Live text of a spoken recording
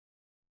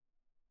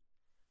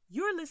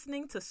You're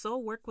listening to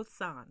Soul Work with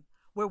San,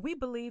 where we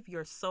believe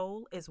your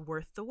soul is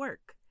worth the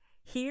work.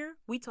 Here,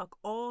 we talk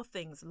all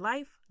things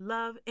life,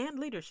 love, and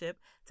leadership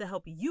to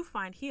help you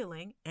find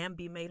healing and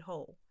be made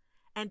whole.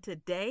 And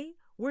today,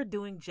 we're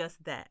doing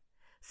just that.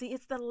 See,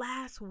 it's the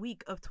last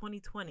week of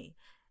 2020,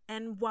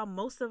 and while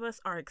most of us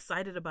are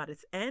excited about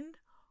its end,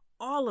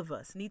 all of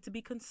us need to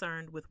be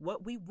concerned with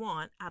what we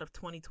want out of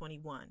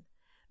 2021.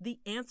 The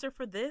answer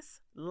for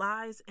this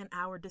lies in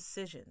our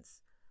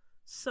decisions.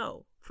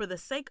 So, for the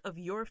sake of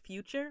your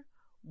future,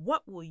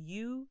 what will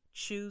you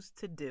choose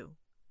to do?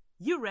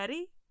 You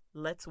ready?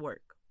 Let's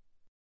work.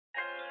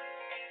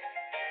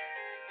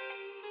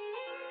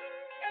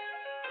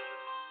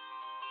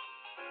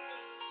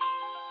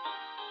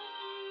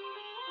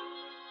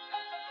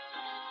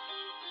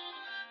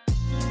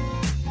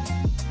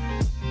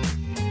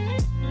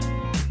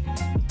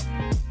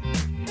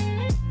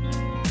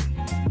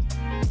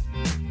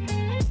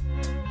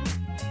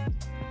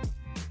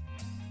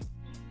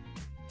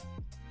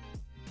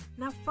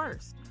 Now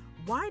first,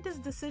 why does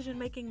decision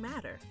making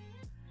matter?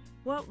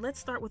 Well, let's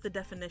start with the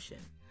definition.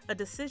 A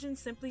decision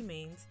simply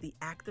means the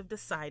act of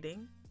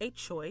deciding, a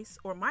choice,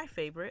 or my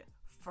favorite,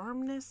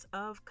 firmness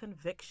of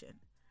conviction.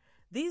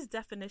 These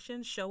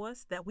definitions show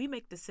us that we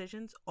make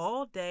decisions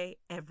all day,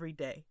 every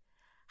day.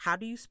 How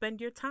do you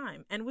spend your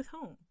time and with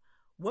whom?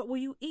 What will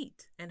you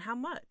eat and how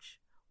much?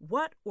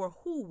 What or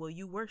who will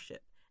you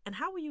worship? And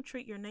how will you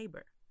treat your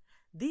neighbor?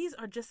 These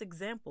are just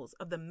examples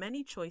of the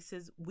many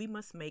choices we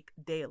must make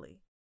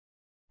daily.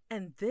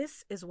 And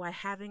this is why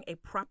having a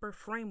proper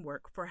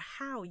framework for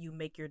how you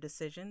make your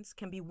decisions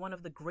can be one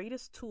of the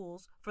greatest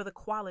tools for the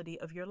quality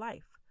of your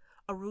life.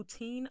 A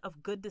routine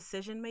of good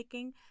decision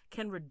making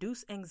can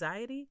reduce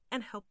anxiety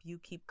and help you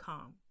keep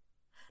calm.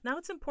 Now,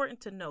 it's important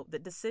to note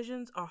that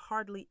decisions are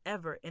hardly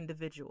ever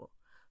individual.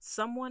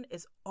 Someone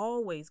is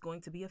always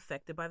going to be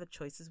affected by the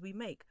choices we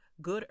make,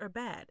 good or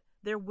bad.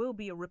 There will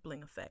be a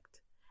rippling effect.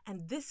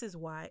 And this is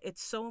why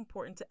it's so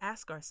important to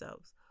ask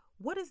ourselves,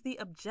 what is the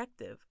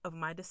objective of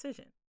my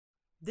decision?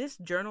 This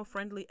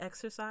journal-friendly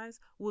exercise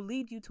will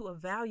lead you to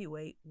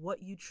evaluate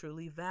what you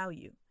truly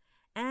value.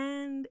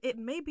 And it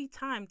may be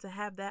time to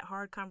have that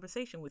hard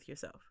conversation with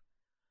yourself.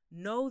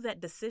 Know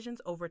that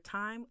decisions over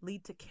time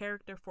lead to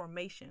character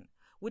formation,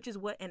 which is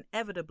what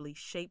inevitably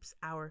shapes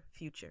our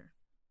future.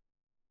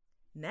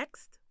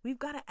 Next, we've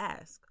got to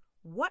ask,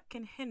 what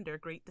can hinder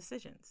great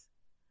decisions?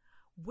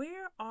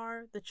 Where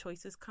are the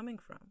choices coming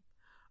from?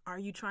 Are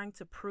you trying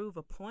to prove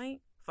a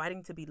point,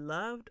 fighting to be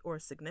loved or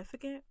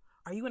significant?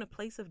 Are you in a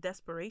place of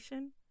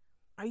desperation?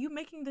 Are you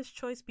making this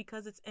choice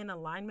because it's in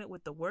alignment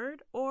with the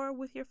word or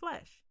with your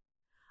flesh?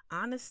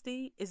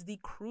 Honesty is the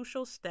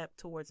crucial step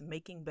towards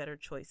making better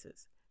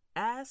choices.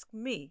 Ask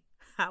me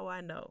how I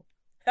know.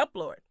 Help,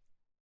 Lord.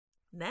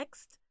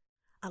 Next,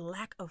 a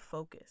lack of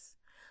focus.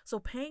 So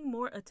paying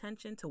more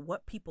attention to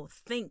what people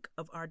think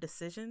of our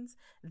decisions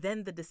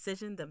than the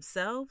decision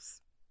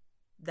themselves,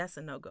 that's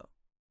a no-go.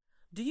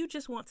 Do you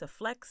just want to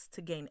flex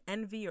to gain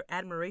envy or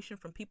admiration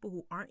from people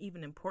who aren't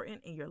even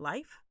important in your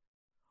life?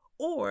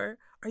 Or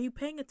are you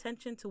paying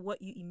attention to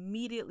what you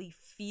immediately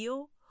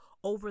feel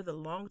over the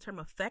long-term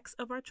effects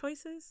of our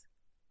choices?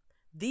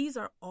 These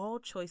are all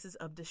choices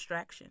of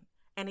distraction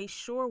and a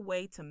sure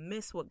way to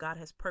miss what God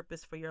has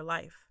purposed for your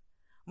life.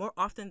 More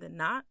often than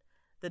not,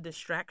 the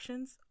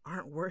distractions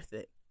aren't worth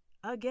it.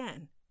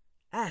 Again,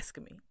 ask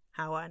me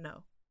how I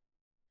know.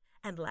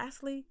 And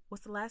lastly,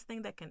 what's the last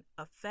thing that can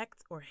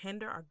affect or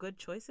hinder our good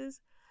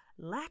choices?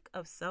 Lack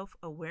of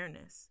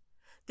self-awareness.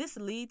 This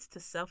leads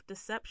to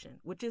self-deception,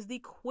 which is the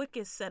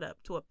quickest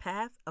setup to a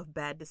path of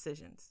bad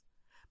decisions.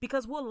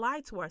 Because we'll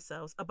lie to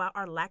ourselves about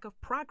our lack of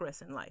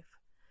progress in life.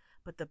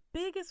 But the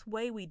biggest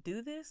way we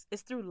do this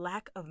is through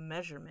lack of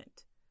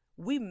measurement.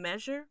 We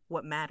measure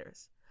what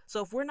matters.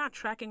 So if we're not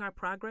tracking our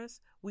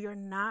progress, we are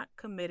not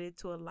committed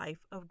to a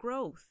life of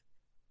growth.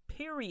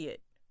 Period.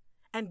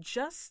 And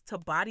just to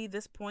body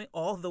this point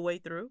all the way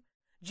through,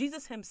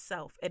 Jesus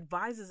himself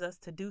advises us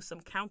to do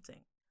some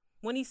counting.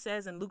 When he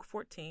says in Luke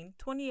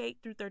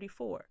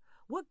 14:28-34,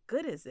 what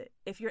good is it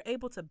if you're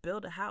able to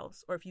build a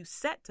house or if you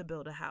set to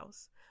build a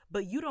house,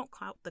 but you don't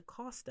count the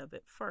cost of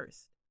it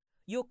first?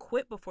 You'll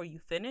quit before you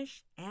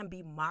finish and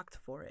be mocked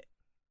for it.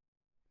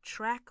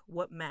 Track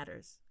what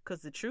matters,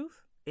 because the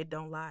truth, it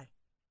don't lie.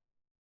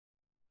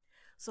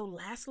 So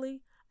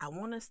lastly, I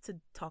want us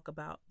to talk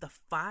about the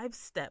 5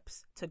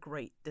 steps to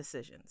great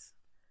decisions.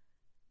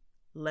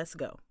 Let's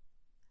go.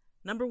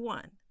 Number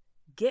 1,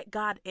 get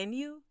God in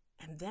you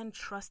and then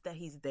trust that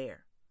he's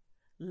there.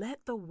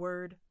 Let the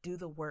word do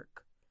the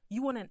work.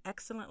 You want an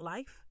excellent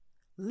life?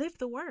 Live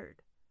the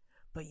word.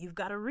 But you've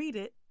got to read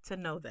it to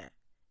know that.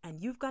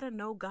 And you've got to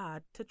know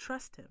God to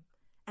trust him.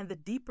 And the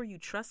deeper you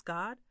trust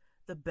God,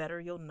 the better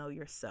you'll know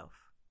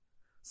yourself.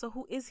 So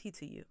who is he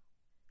to you?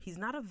 He's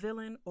not a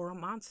villain or a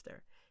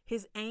monster.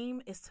 His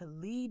aim is to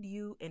lead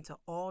you into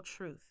all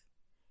truth.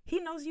 He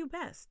knows you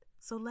best,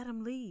 so let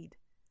him lead.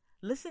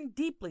 Listen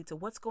deeply to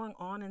what's going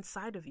on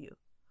inside of you.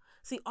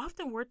 See,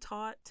 often we're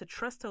taught to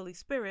trust Holy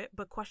Spirit,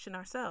 but question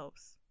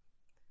ourselves.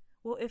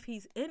 Well, if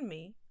he's in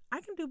me,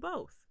 I can do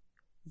both.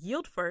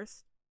 Yield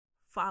first,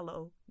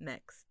 follow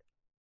next.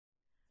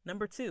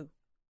 Number 2,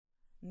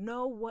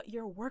 know what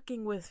you're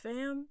working with,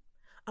 fam.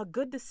 A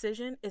good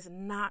decision is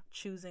not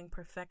choosing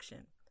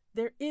perfection.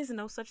 There is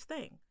no such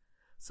thing.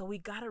 So we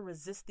gotta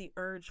resist the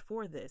urge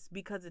for this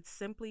because it's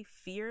simply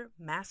fear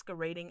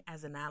masquerading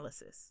as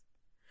analysis,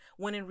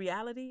 when in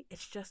reality,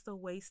 it's just a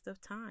waste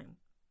of time.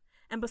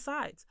 And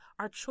besides,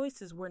 our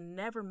choices were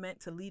never meant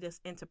to lead us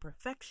into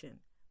perfection,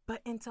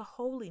 but into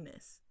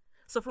holiness.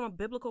 So from a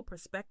biblical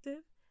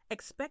perspective,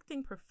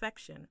 expecting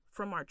perfection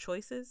from our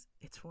choices,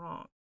 it's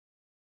wrong.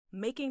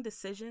 Making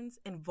decisions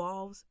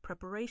involves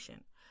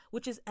preparation,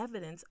 which is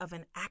evidence of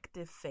an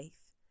active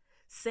faith.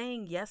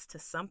 Saying yes to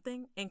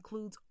something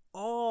includes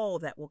all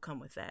that will come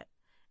with that,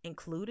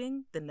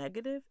 including the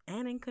negative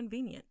and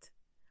inconvenient.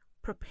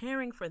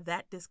 Preparing for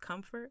that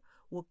discomfort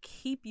will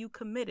keep you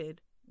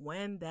committed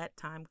when that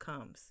time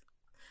comes.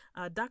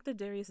 Dr.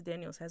 Darius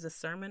Daniels has a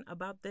sermon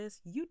about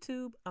this.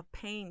 YouTube a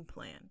pain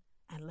plan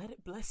and let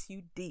it bless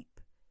you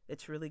deep.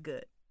 It's really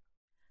good.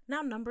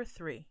 Now, number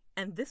 3,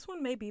 and this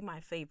one may be my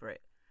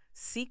favorite.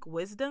 Seek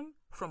wisdom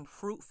from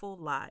fruitful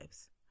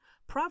lives.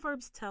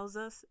 Proverbs tells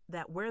us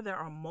that where there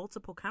are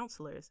multiple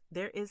counselors,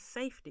 there is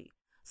safety.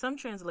 Some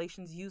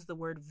translations use the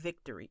word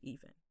victory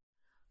even.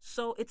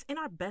 So it's in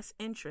our best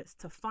interest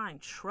to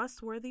find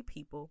trustworthy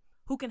people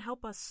who can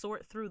help us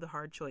sort through the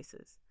hard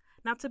choices.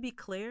 Now, to be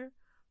clear,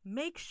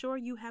 make sure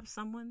you have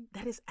someone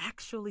that is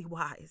actually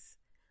wise.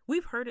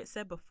 We've heard it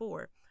said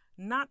before,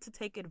 not to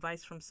take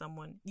advice from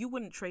someone you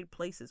wouldn't trade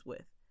places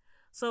with.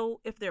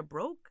 So if they're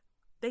broke,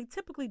 they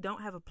typically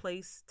don't have a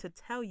place to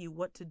tell you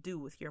what to do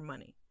with your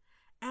money.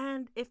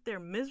 And if they're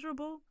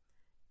miserable,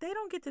 they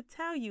don't get to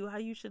tell you how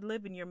you should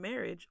live in your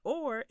marriage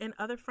or in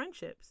other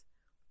friendships.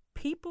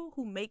 People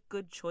who make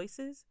good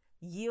choices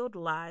yield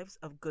lives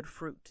of good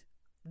fruit.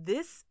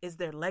 This is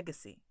their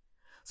legacy.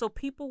 So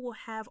people will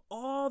have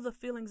all the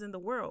feelings in the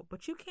world,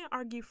 but you can't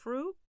argue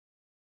fruit.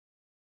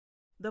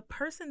 The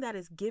person that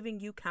is giving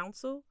you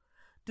counsel,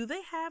 do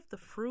they have the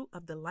fruit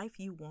of the life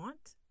you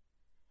want?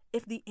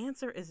 If the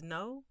answer is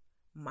no,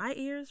 my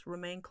ears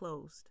remain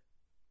closed.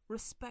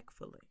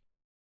 Respectfully.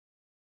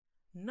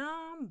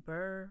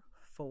 Number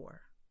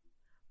 4,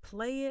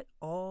 play it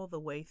all the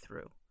way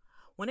through.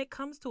 When it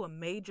comes to a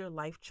major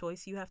life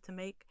choice you have to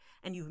make,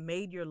 and you've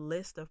made your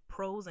list of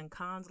pros and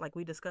cons like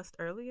we discussed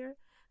earlier,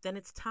 then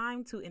it's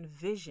time to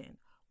envision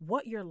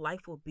what your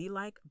life will be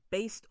like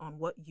based on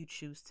what you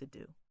choose to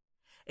do.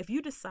 If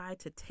you decide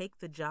to take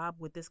the job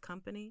with this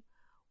company,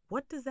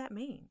 what does that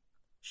mean?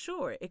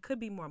 Sure, it could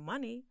be more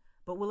money,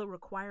 but will it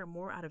require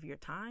more out of your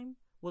time?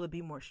 Will it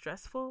be more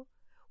stressful?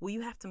 Will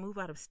you have to move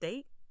out of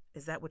state?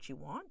 Is that what you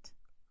want?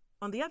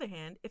 On the other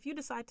hand, if you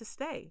decide to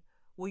stay,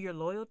 will your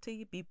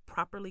loyalty be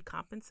properly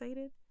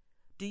compensated?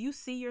 Do you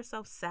see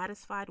yourself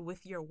satisfied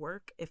with your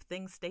work if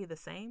things stay the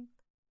same?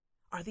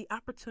 Are the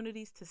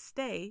opportunities to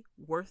stay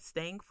worth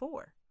staying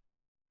for?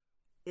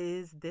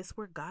 Is this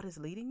where God is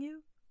leading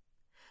you?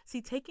 See,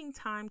 taking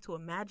time to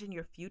imagine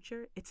your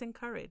future, it's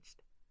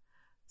encouraged.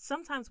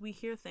 Sometimes we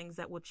hear things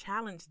that will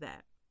challenge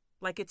that,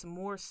 like it's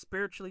more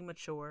spiritually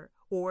mature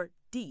or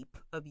deep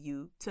of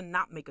you to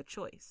not make a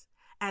choice,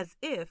 as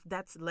if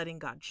that's letting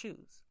God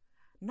choose.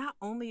 Not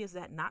only is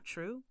that not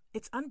true,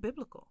 it's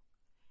unbiblical.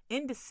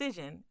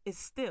 Indecision is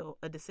still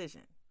a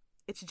decision.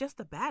 It's just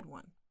a bad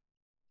one.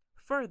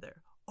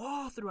 Further,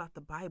 all throughout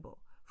the Bible,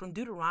 from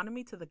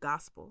Deuteronomy to the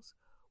Gospels,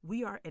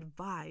 we are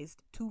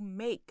advised to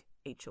make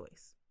a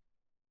choice.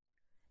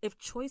 If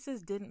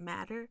choices didn't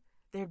matter,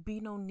 there'd be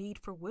no need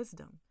for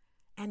wisdom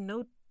and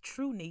no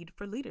true need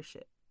for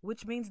leadership,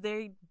 which means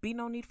there'd be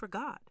no need for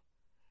God.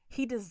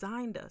 He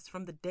designed us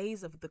from the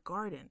days of the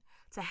garden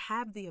to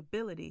have the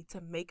ability to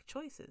make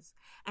choices,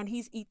 and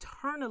he's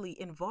eternally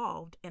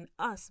involved in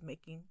us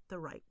making the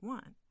right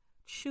one.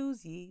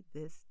 Choose ye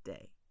this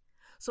day.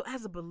 So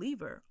as a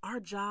believer, our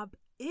job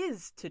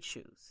is to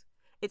choose.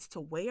 It's to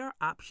weigh our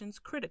options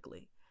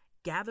critically,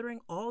 gathering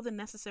all the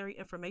necessary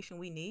information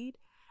we need,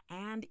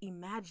 and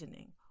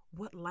imagining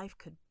what life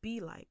could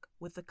be like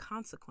with the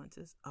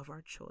consequences of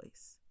our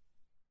choice.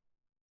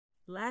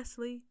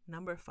 Lastly,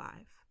 number 5,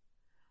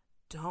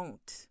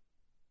 don't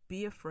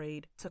be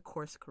afraid to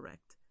course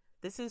correct.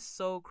 This is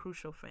so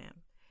crucial,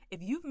 fam.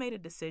 If you've made a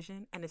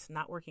decision and it's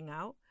not working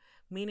out,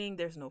 meaning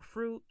there's no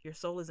fruit, your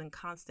soul is in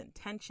constant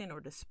tension or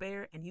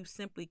despair, and you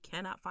simply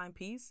cannot find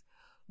peace,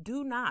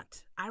 do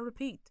not, I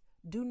repeat,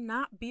 do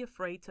not be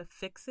afraid to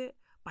fix it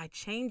by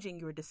changing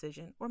your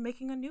decision or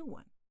making a new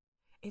one.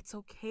 It's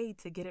okay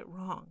to get it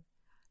wrong.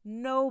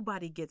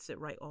 Nobody gets it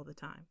right all the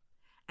time.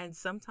 And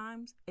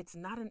sometimes it's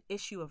not an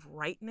issue of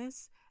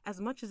rightness as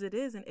much as it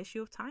is an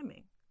issue of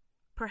timing.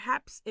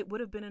 Perhaps it would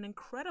have been an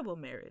incredible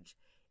marriage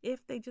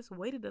if they just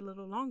waited a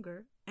little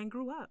longer and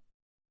grew up.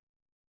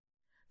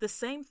 The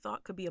same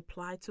thought could be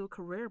applied to a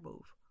career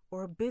move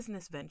or a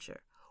business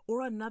venture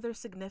or another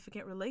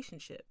significant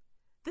relationship.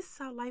 This is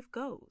how life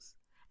goes.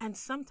 And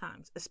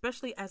sometimes,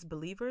 especially as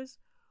believers,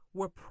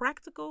 we're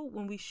practical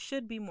when we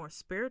should be more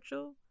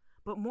spiritual,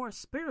 but more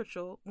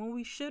spiritual when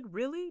we should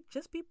really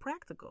just be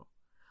practical.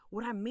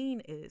 What I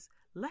mean is,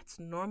 let's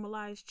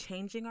normalize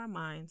changing our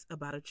minds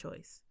about a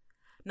choice.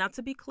 Now,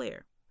 to be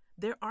clear,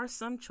 there are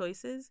some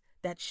choices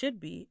that should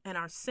be and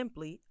are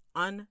simply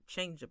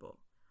unchangeable.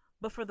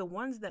 But for the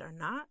ones that are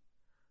not,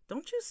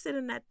 don't you sit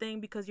in that thing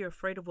because you're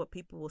afraid of what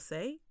people will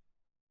say.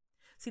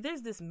 See,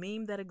 there's this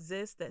meme that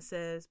exists that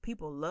says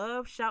people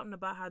love shouting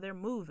about how they're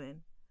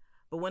moving,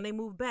 but when they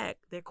move back,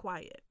 they're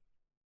quiet.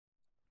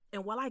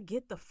 And while I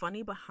get the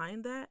funny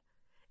behind that,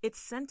 it's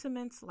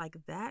sentiments like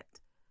that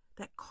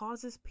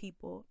causes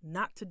people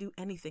not to do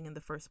anything in the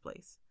first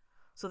place.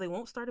 So they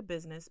won't start a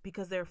business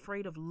because they're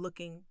afraid of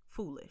looking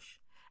foolish.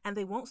 And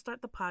they won't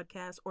start the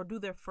podcast or do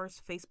their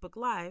first Facebook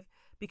Live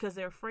because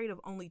they're afraid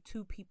of only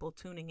 2 people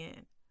tuning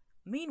in.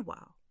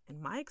 Meanwhile,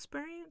 in my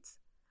experience,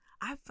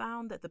 I've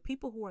found that the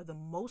people who are the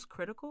most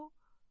critical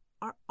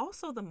are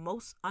also the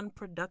most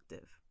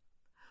unproductive.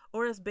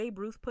 Or as Babe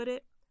Ruth put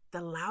it,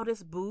 the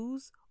loudest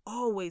boos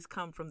always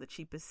come from the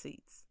cheapest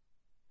seats.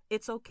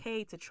 It's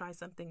okay to try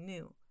something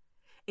new.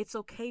 It's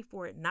okay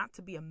for it not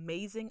to be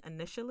amazing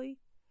initially.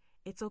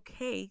 It's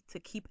okay to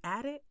keep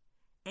at it.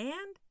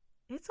 And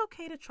it's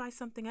okay to try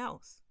something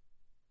else.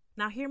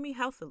 Now, hear me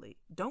healthily.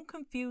 Don't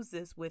confuse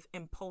this with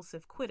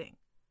impulsive quitting.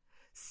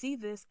 See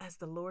this as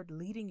the Lord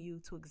leading you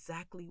to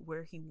exactly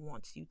where He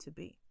wants you to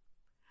be.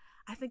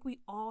 I think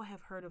we all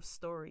have heard of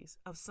stories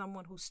of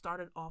someone who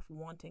started off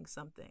wanting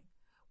something,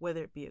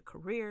 whether it be a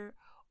career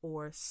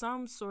or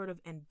some sort of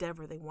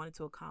endeavor they wanted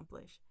to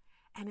accomplish,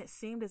 and it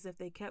seemed as if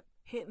they kept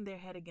hitting their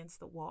head against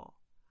the wall.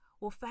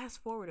 Well,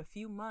 fast forward a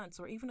few months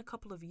or even a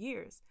couple of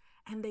years,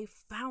 and they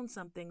found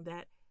something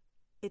that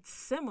it's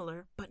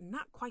similar, but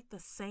not quite the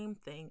same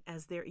thing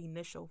as their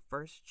initial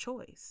first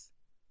choice.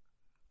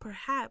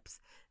 Perhaps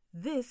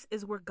this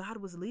is where God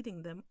was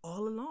leading them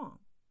all along.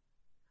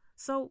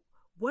 So,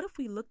 what if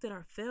we looked at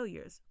our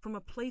failures from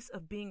a place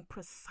of being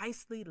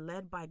precisely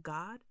led by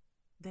God,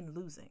 then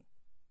losing?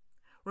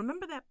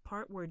 Remember that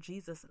part where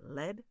Jesus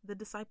led the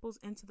disciples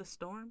into the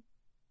storm?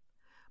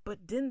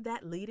 But didn't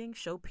that leading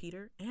show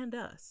Peter and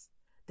us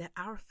that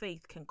our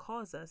faith can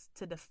cause us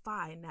to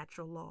defy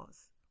natural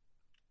laws?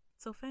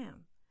 So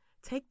fam,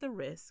 take the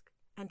risk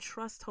and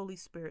trust Holy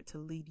Spirit to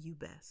lead you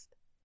best.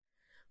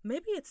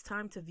 Maybe it's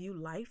time to view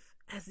life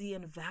as the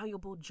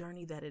invaluable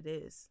journey that it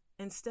is,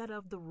 instead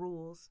of the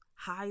rules,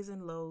 highs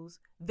and lows,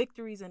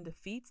 victories and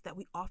defeats that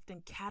we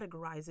often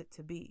categorize it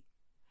to be.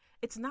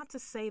 It's not to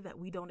say that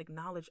we don't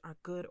acknowledge our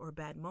good or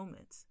bad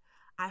moments.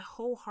 I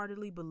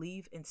wholeheartedly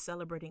believe in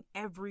celebrating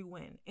every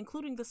win,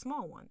 including the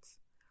small ones.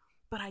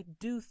 But I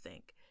do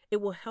think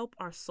it will help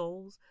our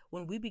souls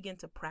when we begin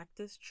to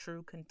practice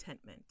true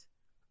contentment.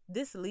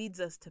 This leads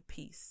us to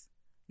peace.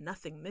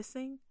 Nothing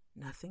missing,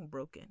 nothing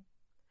broken.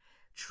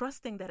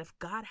 Trusting that if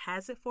God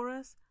has it for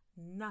us,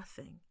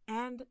 nothing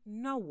and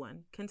no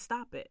one can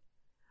stop it.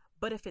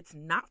 But if it's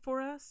not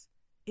for us,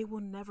 it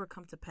will never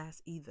come to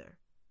pass either.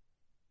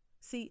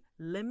 See,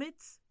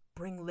 limits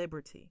bring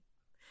liberty.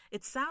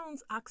 It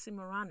sounds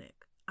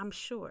oxymoronic, I'm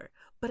sure,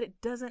 but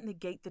it doesn't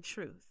negate the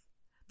truth.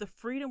 The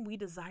freedom we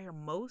desire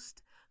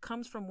most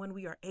comes from when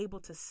we are able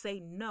to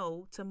say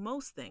no to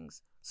most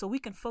things so we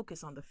can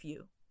focus on the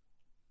few.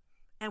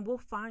 And we'll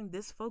find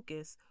this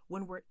focus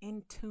when we're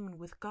in tune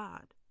with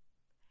God.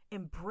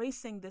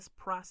 Embracing this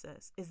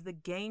process is the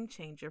game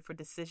changer for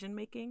decision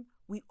making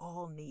we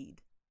all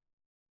need.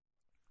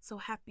 So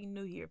Happy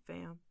New Year,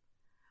 fam.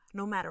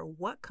 No matter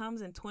what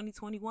comes in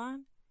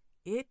 2021,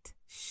 it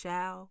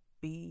shall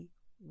be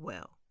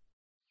well.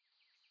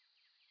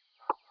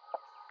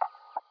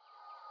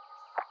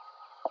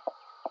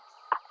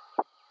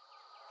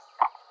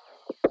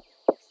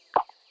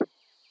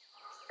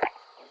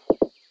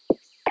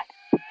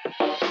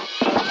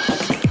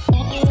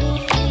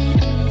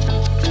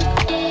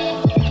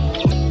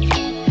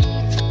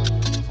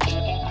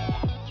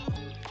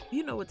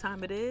 You know what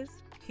time it is?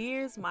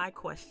 Here's my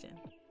question.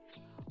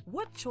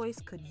 What choice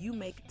could you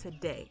make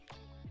today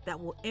that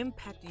will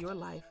impact your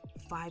life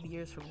 5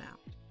 years from now?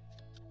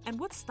 And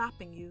what's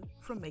stopping you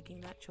from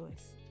making that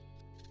choice?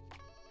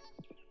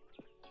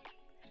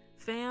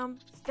 Fam,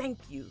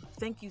 thank you.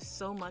 Thank you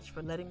so much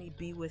for letting me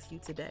be with you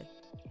today.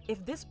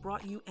 If this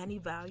brought you any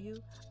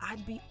value,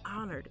 I'd be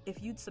honored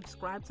if you'd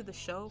subscribe to the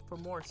show for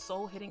more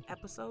soul-hitting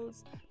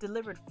episodes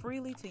delivered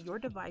freely to your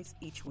device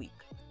each week.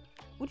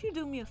 Would you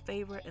do me a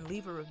favor and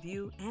leave a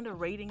review and a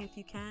rating if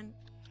you can?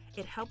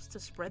 It helps to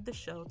spread the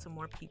show to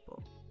more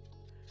people.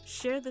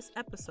 Share this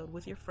episode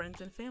with your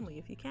friends and family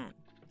if you can.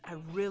 I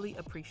really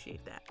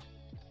appreciate that.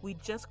 We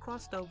just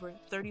crossed over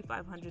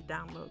 3,500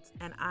 downloads,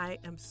 and I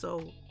am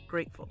so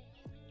grateful.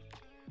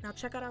 Now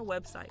check out our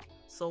website,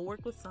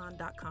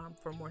 soulworkwithsan.com,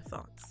 for more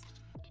thoughts.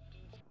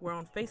 We're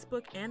on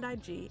Facebook and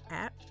IG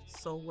at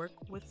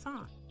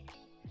soulworkwithsan.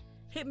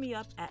 Hit me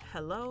up at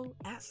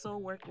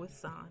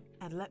hello@soulworkwithsan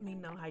and let me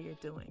know how you're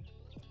doing.